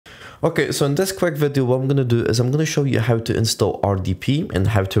Okay, so in this quick video, what I'm going to do is I'm going to show you how to install RDP and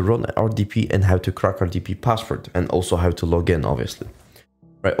how to run RDP and how to crack RDP password and also how to log in, obviously.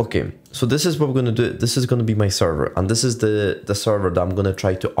 Right, okay, so this is what we're going to do. This is going to be my server, and this is the server that I'm going to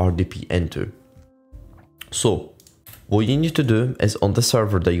try to RDP into. So what you need to do is on the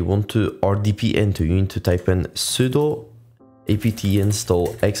server that you want to RDP into, you need to type in sudo apt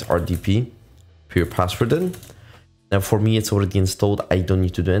install xrdp, put your password in. Now for me, it's already installed. I don't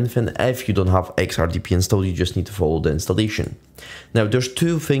need to do anything. If you don't have xrdp installed, you just need to follow the installation. Now there's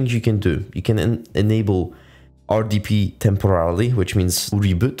two things you can do. You can enable RDP temporarily, which means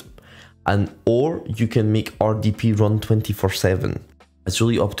reboot, or you can make RDP run 24/7. It's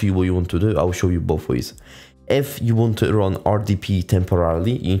really up to you what you want to do. I'll show you both ways. If you want to run RDP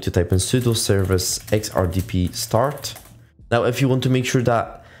temporarily, you need to type in sudo service xrdp start. Now, if you want to make sure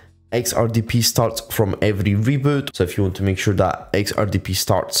that xrdp starts from every reboot, so if you want to make sure that xrdp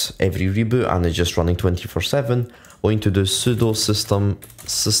starts every reboot and it's just running 24/7, what you need to do is sudo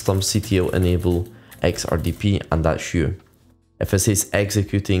systemctl enable xrdp, and that's you. If it says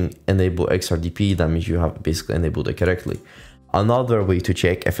executing enable xrdp, that means you have basically enabled it correctly. Another way to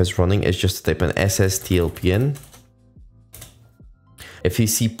check if it's running is just to type in sstlpn. If you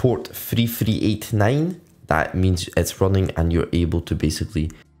see port 3389, that means it's running and you're able to basically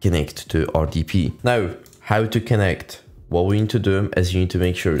connect to RDP. Now, how to connect? What we need to do is you need to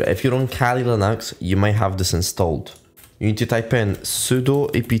make sure that if you're on Kali Linux, you might have this installed. You need to type in sudo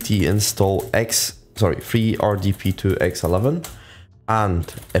apt install freerdp2x11,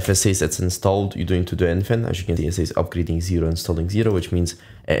 and if it says it's installed, you don't need to do anything. As you can see, it says upgrading 0, installing 0, which means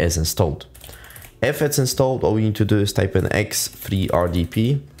it is installed. If it's installed, all we need to do is type in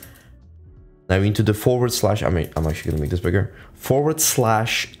xfreerdp. Now we need to do /, I'm actually gonna make this bigger,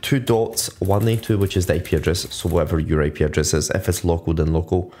 /2.192, which is the IP address. So whatever your IP address is, if it's local, then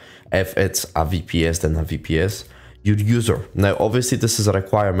local. If it's a VPS, then a VPS. Your user. Now, obviously this is a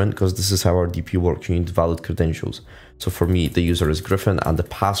requirement because this is how RDP works. You need valid credentials. So for me, the user is Griffin and the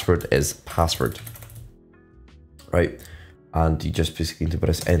password is password, right? And you just basically need to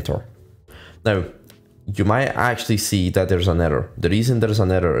press enter. Now, you might actually see that there's an error. The reason there's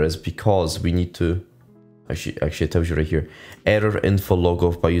an error is because we need to, actually it tells you right here, error info log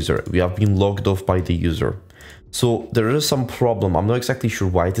off by user. We have been logged off by the user. So there is some problem. I'm not exactly sure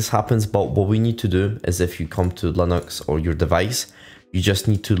why this happens, but what we need to do is if you come to Linux or your device, you just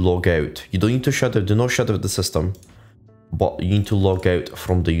need to log out. You don't need to shut out, do not shut out the system, but you need to log out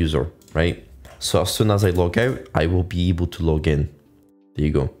from the user, right? So as soon as I log out, I will be able to log in. There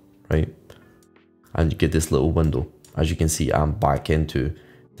you go, right? And you get this little window. As you can see, I'm back into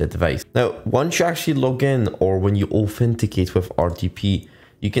the device. Now, once you actually log in or when you authenticate with RDP,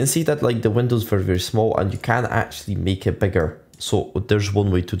 you can see that like the window is very, very small and you can actually make it bigger. So there's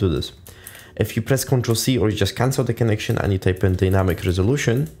one way to do this. If you press Ctrl+C or you just cancel the connection and you type in dynamic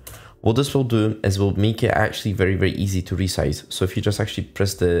resolution, what this will do is will make it actually very, very easy to resize. So if you just actually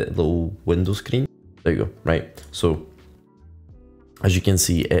press the little window screen, there you go, right? So as you can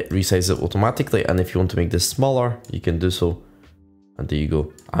see, it resizes it automatically. And if you want to make this smaller, you can do so. And there you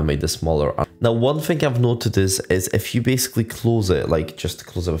go, I made this smaller. Now, one thing I've noted is if you basically close it, like just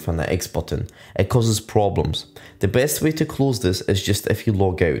close it with an X button, it causes problems. The best way to close this is just if you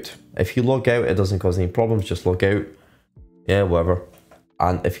log out. If you log out, it doesn't cause any problems, just log out. Yeah, whatever.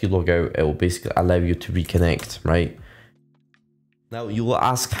 And if you log out, it will basically allow you to reconnect, right? Now, you will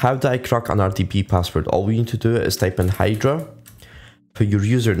ask, how do I crack an RDP password? All we need to do is type in Hydra. For your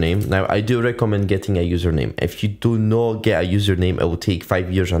username. Now, I do recommend getting a username. If you do not get a username, it will take 5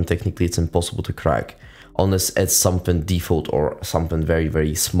 years and technically it's impossible to crack unless it's something default or something very,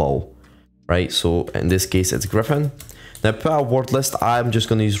 very small, right? So in this case, it's Griffin. Now, put a word list. I'm just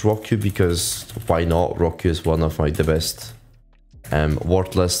going to use Roku because why not? Roku is one of the best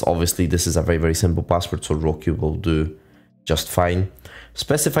word lists. Obviously, this is a very, very simple password, so Roku will do just fine.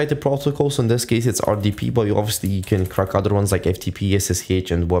 Specify the protocols. In this case, it's RDP, but obviously you can crack other ones like FTP,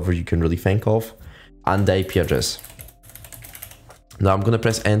 SSH, and whatever you can really think of, and the IP address. Now I'm going to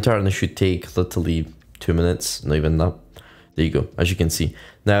press enter and it should take literally 2 minutes, not even that. There you go, as you can see.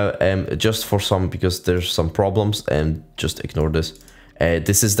 Now, just for some, because there's some problems, and just ignore this.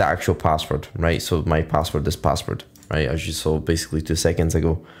 This is the actual password, right? So my password is password, right? As you saw basically 2 seconds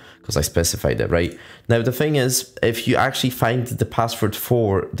ago, because I specified it, right? Now, the thing is, if you actually find the password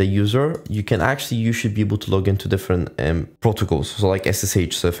for the user, you should be able to log into different protocols. So like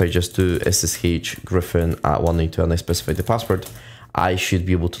SSH. So if I just do SSH Griffin at 192 and I specify the password, I should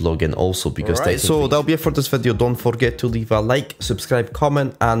be able to log in also, because so that'll be it for this video. Don't forget to leave a like, subscribe,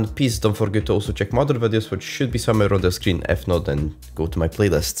 comment, and please don't forget to also check my other videos, which should be somewhere on the screen. If not, then go to my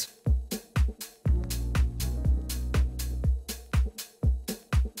playlists.